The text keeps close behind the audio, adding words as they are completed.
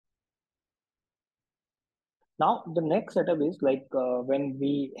Now, the next setup is like when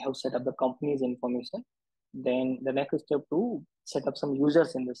we have set up the company's information, then the next step to set up some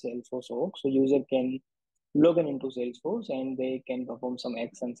users in the Salesforce org. So user can log in into Salesforce and they can perform some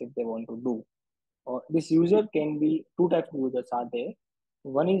actions if they want to do. This user can be two types of users are there.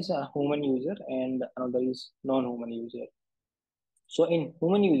 One is a human user and another is non-human user. So in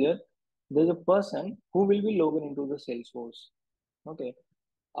human user, there's a person who will be logging into the Salesforce. Okay.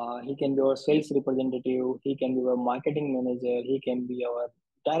 He can be our sales representative. He can be our marketing manager. He can be our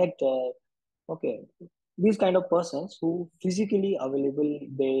director. Okay, these kind of persons who physically available,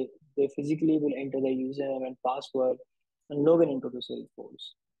 they physically will enter the username and password and log in into the Salesforce.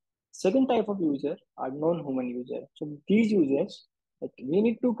 Second type of user are non-human user. So these users, like we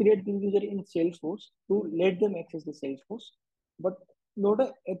need to create this user in Salesforce to let them access the Salesforce, but not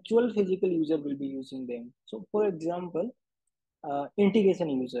a actual physical user will be using them. So for example, integration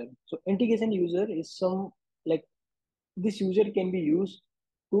user. So integration user is some like this user can be used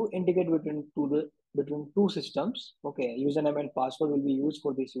to integrate between two systems. Okay, username and password will be used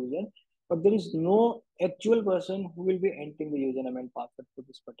for this user, but there is no actual person who will be entering the username and password for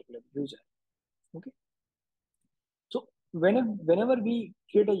this particular user. Okay, so whenever we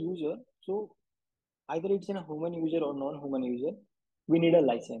create a user, so either it's a human user or non-human user, we need a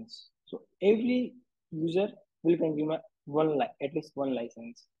license. So every user will consume at least one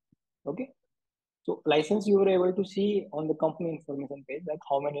license. Okay. So license you were able to see on the company information page, like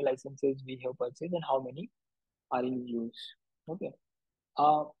how many licenses we have purchased and how many are in use. Okay.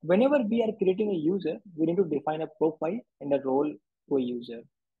 Whenever we are creating a user, we need to define a profile and a role to a user.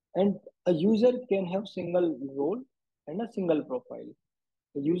 And a user can have single role and a single profile.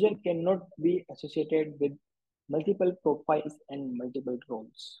 A user cannot be associated with multiple profiles and multiple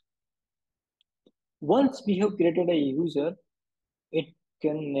roles. Once we have created a user, it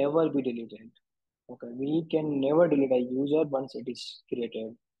can never be deleted. Okay, we can never delete a user once it is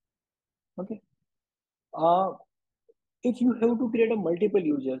created. Okay. Uh, if you have to create a multiple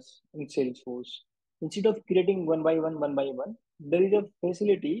users in Salesforce, instead of creating one by one, there is a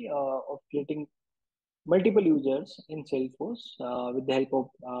facility of creating multiple users in Salesforce with the help of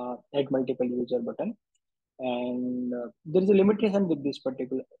add multiple user button. And there is a limitation with this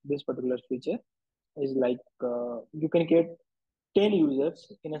particular feature. Is like you can create 10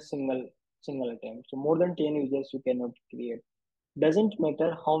 users in a single attempt. So more than 10 users you cannot create. Doesn't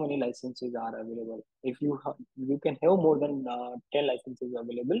matter how many licenses are available. If you can have more than 10 licenses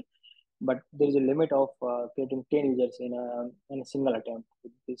available, but there is a limit of creating 10 users in a single attempt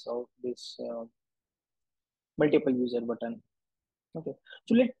with this multiple user button. Okay,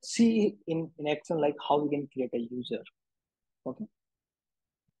 so let's see in action like how we can create a user. Okay,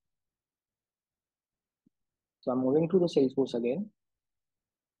 so I'm moving to the Salesforce again.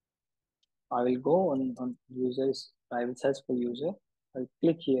 I will go on users. I will search for user. I'll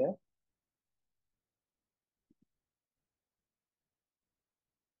click here.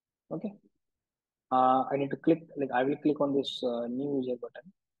 Okay. I need to click, like I will click on this new user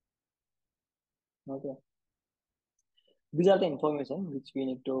button. Okay. These are the information which we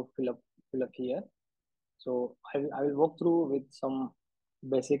need to fill up here. So I will walk through with some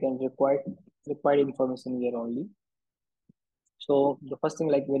basic and required information here only. So the first thing,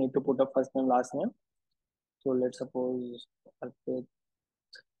 like we need to put up first name, last name. So let's suppose Arpit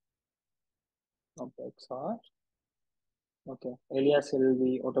of XR. Okay. Alias will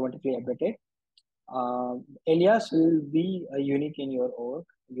be automatically updated. Alias will be unique in your org.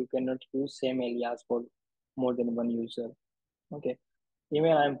 You cannot use same alias for more than one user. Okay.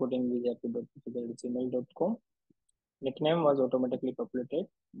 Email I'm putting vijay@gmail.com. Nickname was automatically populated.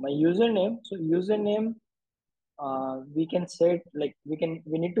 My username. So username, we can set like we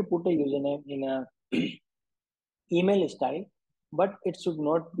need to put a username in a email style, but it should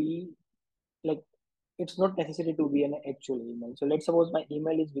not be like it's not necessary to be an actual email. So let's suppose my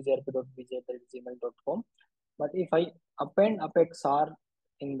email is vijay.vijay@gmail.com. But if I append apexr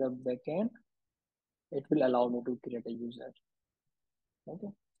in the backend, it will allow me to create a user.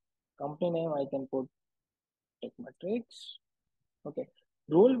 Okay. Company name I can put tech metrics. Okay.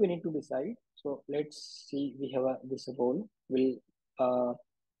 Role we need to decide. So let's see. We have this role. We'll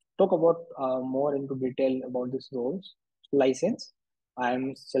talk about more into detail about this roles. License.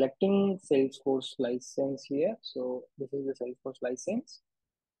 I'm selecting Salesforce license here. So this is the Salesforce license.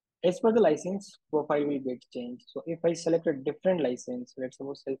 As per the license, profile will get changed. So if I select a different license, let's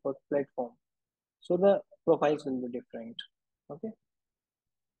suppose Salesforce platform, so the profiles will be different. Okay.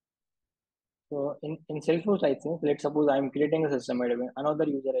 So in Salesforce license, let's suppose I'm creating a system admin, another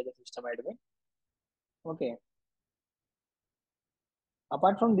user as a system admin. Okay.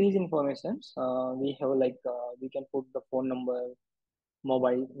 Apart from these informations, we have like we can put the phone number,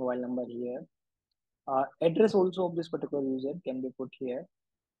 mobile number here. Address also of this particular user can be put here.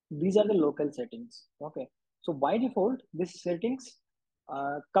 These are the local settings. Okay. So by default, these settings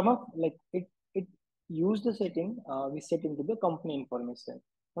come up like it use the setting we set into the company information.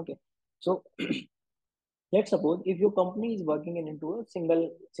 Okay. So let's suppose if your company is working in into a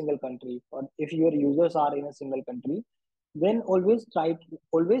single country, or if your users are in a single country, then always set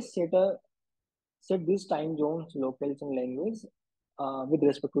these time zones, locales, and language with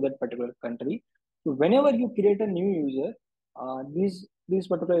respect to that particular country. So whenever you create a new user, these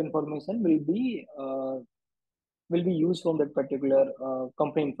particular information will be used from that particular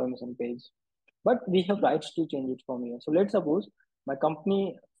company information page. But we have rights to change it from here. So let's suppose for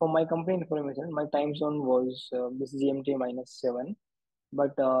my company information, my time zone was this GMT -7,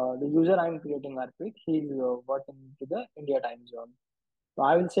 but the user I'm creating Arpit, he's working to the India time zone. So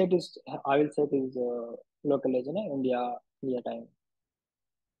I will set his local as in India time.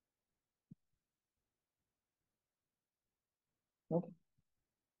 Okay,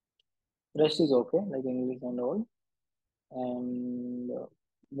 rest is okay, like English and all. And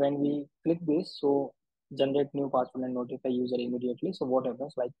when we click this, so generate new password and notify user immediately. So what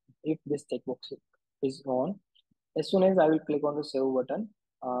happens? Like if this checkbox is on, as soon as I will click on the save button,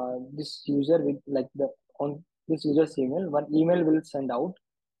 this user with like the on this user's email, one email will send out,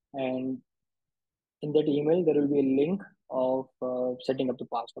 and in that email there will be a link of setting up the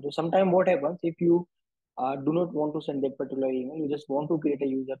password. So sometime what happens if you do not want to send that particular email, you just want to create a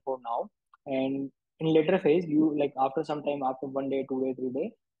user for now, and in later phase you like after some time, after 1 day, 2 day, 3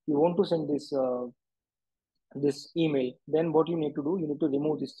 day, you want to send this email. Then what you need to do, you need to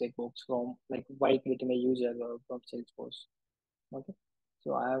remove this checkbox from like while creating a user from Salesforce. Okay,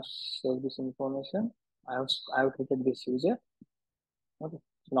 so I have saved this information. I have created this user. Okay,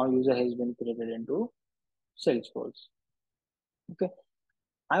 so now user has been created into Salesforce. Okay,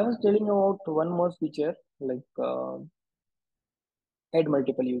 I was telling about one more feature like add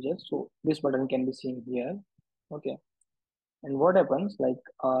multiple users. So this button can be seen here. Okay, and what happens like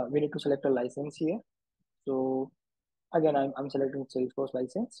we need to select a license here. So again, I'm selecting Salesforce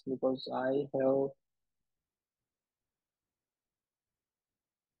license because I have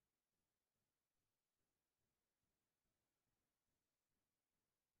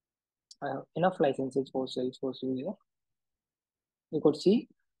enough licenses for Salesforce user. You could see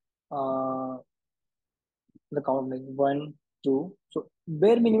uh, the count like one, two. So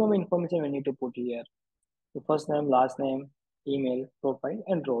bare minimum information we need to put here. The first name, last name, email, profile,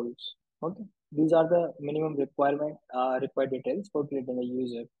 and roles. Okay, these are the minimum required details for creating a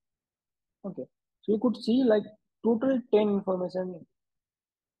user. Okay, so you could see like total 10 information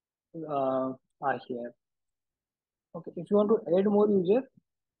are here. Okay, if you want to add more user,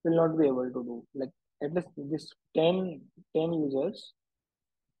 will not be able to do like at least this 10 users.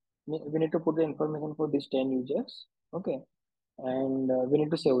 We need to put the information for these 10 users. Okay, and we need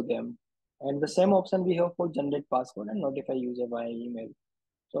to save them. And the same option we have for generate password and notify user via email.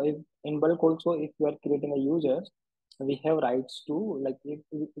 So if in bulk also, if you are creating a user, we have rights to like if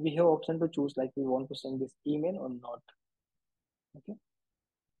we have option to choose like we want to send this email or not. Okay.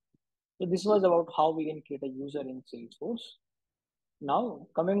 So this was about how we can create a user in Salesforce. Now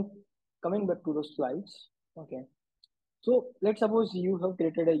coming back to the slides. Okay. So let's suppose you have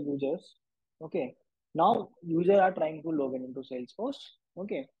created a users. Okay. Now user are trying to log in into Salesforce.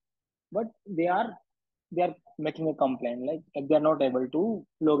 Okay. But they are making a complaint like they are not able to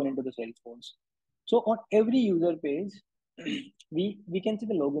log in into the Salesforce. So on every user page, we can see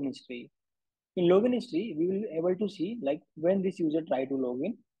the login history. In login history, we will be able to see like when this user tried to log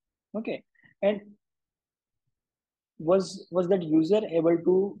in. Okay, and was that user able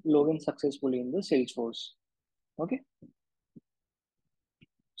to log in successfully in the Salesforce? Okay,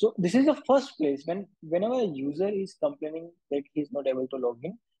 so this is the first place whenever a user is complaining that he's not able to log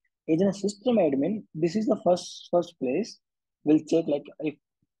in, as a system admin, this is the first place we'll check like if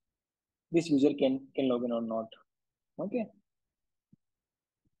this user can log in or not. Okay,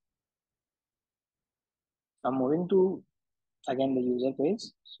 I'm moving to again the user page.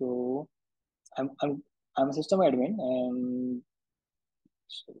 So I'm a system admin and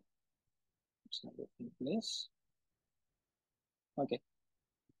so it's not in place. Okay,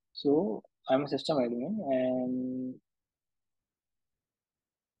 so I'm a system admin and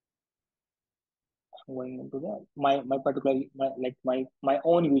I'm going into the my particular my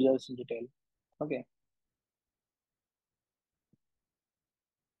own users detail. Okay,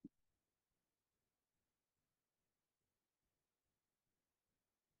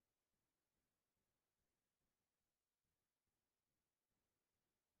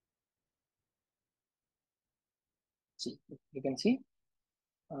 See, you can see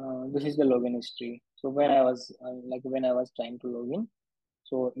this is the login history. So when I was when I was trying to log in,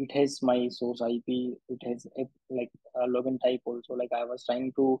 so it has my source IP. It has a login type also. Like I was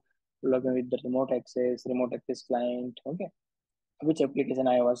trying to log in with the remote access client. Okay, which application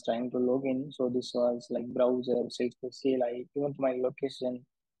I was trying to log in. So this was like browser, Salesforce CLI, even my location,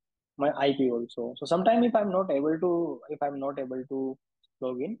 my IP also. So sometime if I'm not able to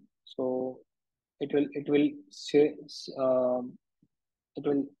log in, so it will say it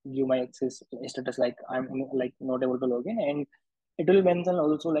will give my access status like I'm like not able to log in, and it will mention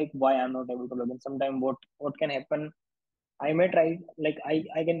also like why I'm not able to log in. Sometime what can happen, I may try like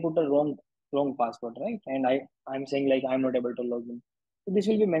I can put a wrong password, right? And I'm saying like I'm not able to log in. So this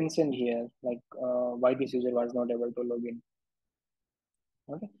will be mentioned here, like why this user was not able to log in.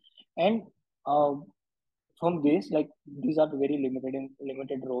 Okay, and uh, from this like these are very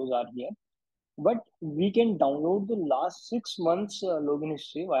limited rows are here, but we can download the last 6 months login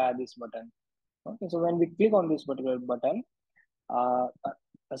history via this button. Okay, so when we click on this particular button,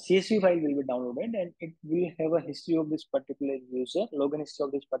 a CSV file will be downloaded and it will have a history of this particular user, login history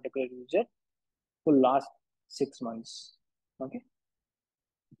of this particular user for last 6 months. Okay,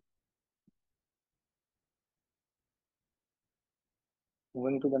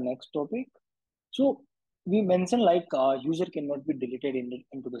 moving to the next topic. So we mentioned like user cannot be deleted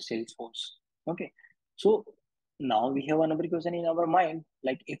into the Salesforce. Okay, so now we have another question in our mind.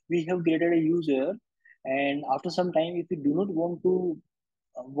 Like if we have created a user, and after some time, if we do not want to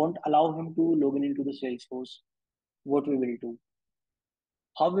won't allow him to log in into the Salesforce, what we will do?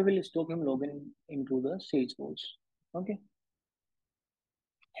 How we will stop him logging into the Salesforce? Okay,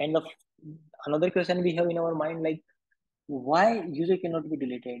 and another question we have in our mind like why user cannot be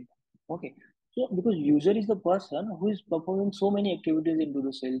deleted? Okay, so because user is the person who is performing so many activities into the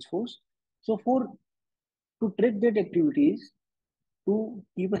Salesforce. So for to track that activities, to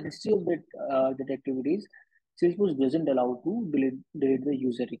keep a history of that activities, Salesforce doesn't allow to delete the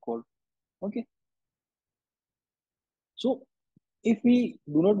user record. Okay, so if we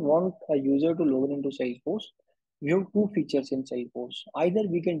do not want a user to log in into Salesforce, we have two features in Salesforce. Either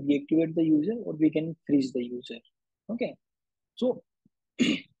we can deactivate the user or we can freeze the user. Okay, so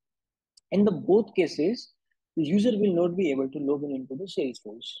in the both cases, the user will not be able to log in into the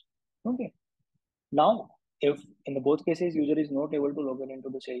Salesforce. Okay. Now, if in the both cases user is not able to log in into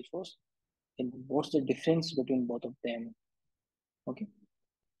the Salesforce, then what's the difference between both of them? Okay.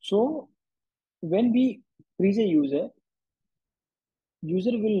 So when we freeze a user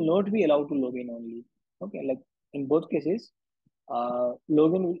will not be allowed to log in only. Okay. Like in both cases,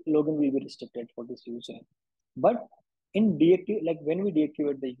 login will be restricted for this user. But in deactivate, like when we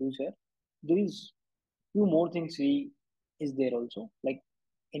deactivate the user, there is few more things we is there also. Like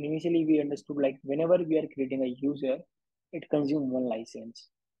initially we understood like whenever we are creating a user, it consumes one license.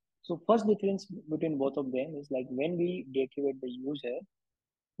 So first difference between both of them is like when we deactivate the user,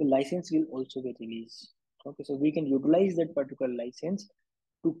 the license will also get released. Okay, so we can utilize that particular license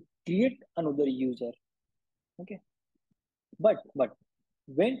to create another user. Okay, but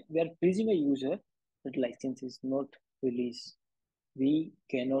when we are freezing a user, that license is not released. We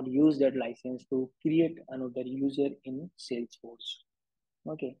cannot use that license to create another user in Salesforce.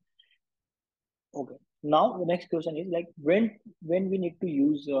 Okay. Okay. Now the next question is like when we need to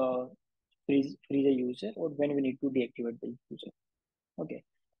use freeze a user or when we need to deactivate the user. Okay.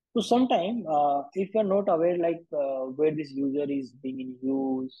 So sometime if you're not aware like where this user is being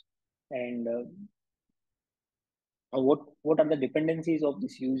used and what are the dependencies of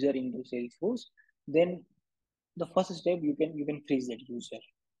this user into Salesforce, then the first step you can freeze that user.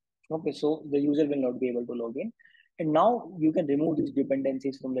 Okay, so the user will not be able to log in. And now you can remove these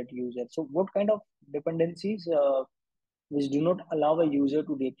dependencies from that user. So what kind of dependencies which do not allow a user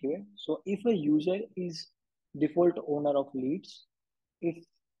to deactivate? So if a user is default owner of leads, if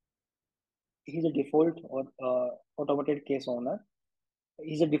he's a default or automated case owner,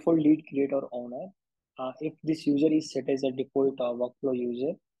 he's a default lead creator owner. If this user is set as a default workflow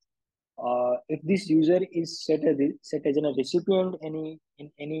user, if this user is set as a recipient in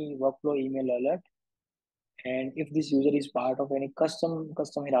any workflow email alert, and if this user is part of any custom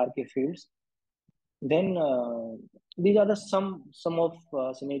hierarchy fields, then these are the some of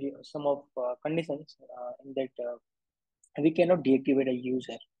scenario some of conditions in that we cannot deactivate a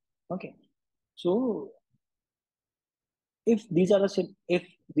user. Okay, so if these are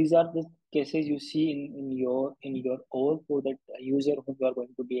the cases you see in your org for that user whom you are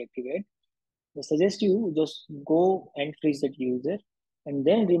going to deactivate, I suggest you just go and freeze that user and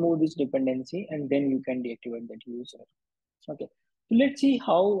then remove this dependency and then you can deactivate that user. Okay. So let's see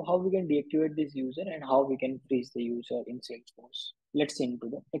how we can deactivate this user and how we can freeze the user in Salesforce. Let's see into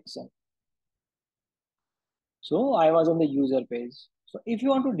the Excel. So I was on the user page. So if you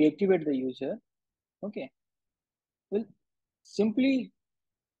want to deactivate the user, okay, well, simply,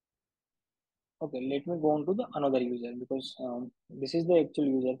 okay, let me go on to the another user because this is the actual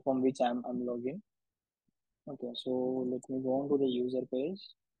user from which I'm logging. Okay, so let me go on to the user page.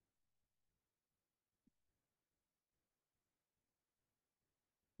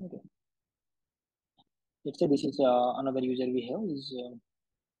 Okay, let's say this is another user we have is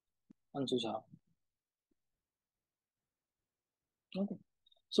Ansu Jha. Okay,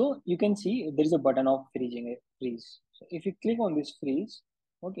 so you can see there is a button of freeze. So if you click on this freeze,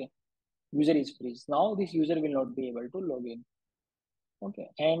 okay, user is freeze. Now this user will not be able to log in. Okay,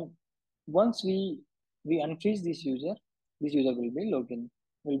 and once we unfreeze this user will be login,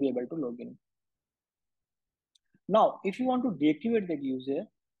 will be able to log in. Now, if you want to deactivate that user,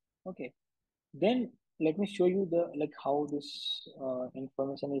 okay, then let me show you the like how this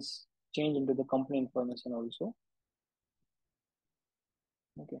information is changed into the company information also.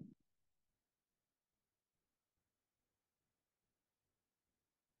 Okay,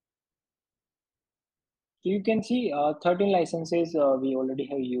 so you can see 13 licenses we already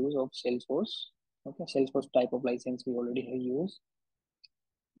have use of Salesforce. Okay, Salesforce type of license we already have use.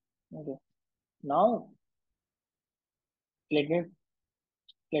 Okay, now let me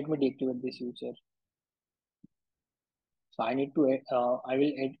let me deactivate this user. So I need to I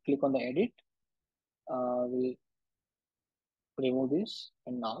will click on the edit. Will remove this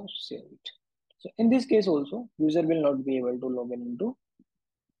and now save it. So in this case also, user will not be able to log in into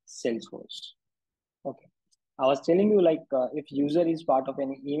Salesforce. Okay. I was telling you like if user is part of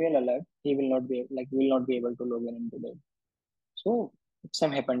any email alert, he will not be like will not be able to log in into that. So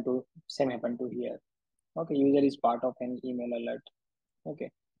same happened to here. Okay, user is part of an email alert. Okay.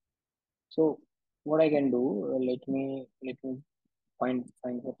 So what I can do, let me find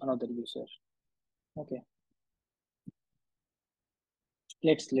another user. Okay.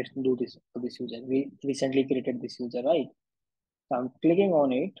 Let's do this for this user. We recently created this user, right? So I'm clicking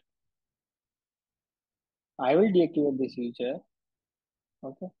on it. I will deactivate this user.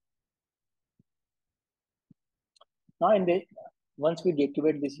 Okay. Now in the once we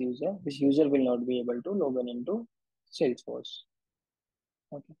deactivate this user will not be able to log in into Salesforce.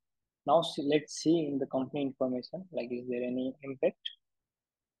 Okay. Now let's see in the company information, like is there any impact?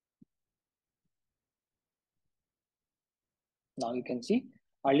 Now you can see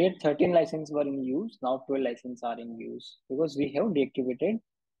earlier 13 licenses were in use, now 12 licenses are in use because we have deactivated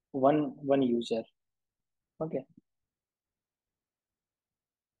one user. Okay.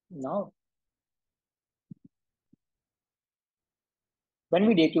 Now when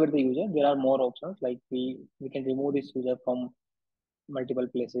we deactivate the user, there are more options like we can remove this user from multiple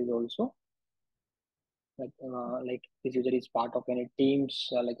places also. Like this user is part of any teams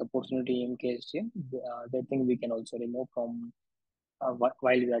like opportunity in case that thing we can also remove from while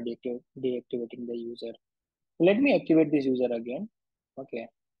we are deactivating the user. Let me activate this user again. Okay,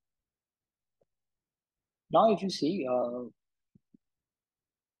 now if you see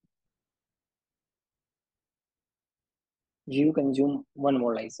you consume one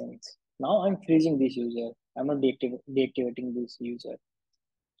more license. Now I'm freezing this user. I'm not deactivating this user.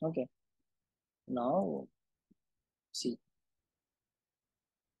 Okay, now see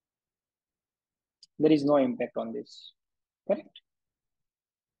there is no impact on this, correct?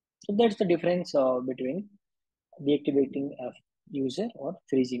 So that's the difference between deactivating a user or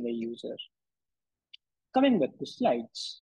freezing a user. Coming back to slides.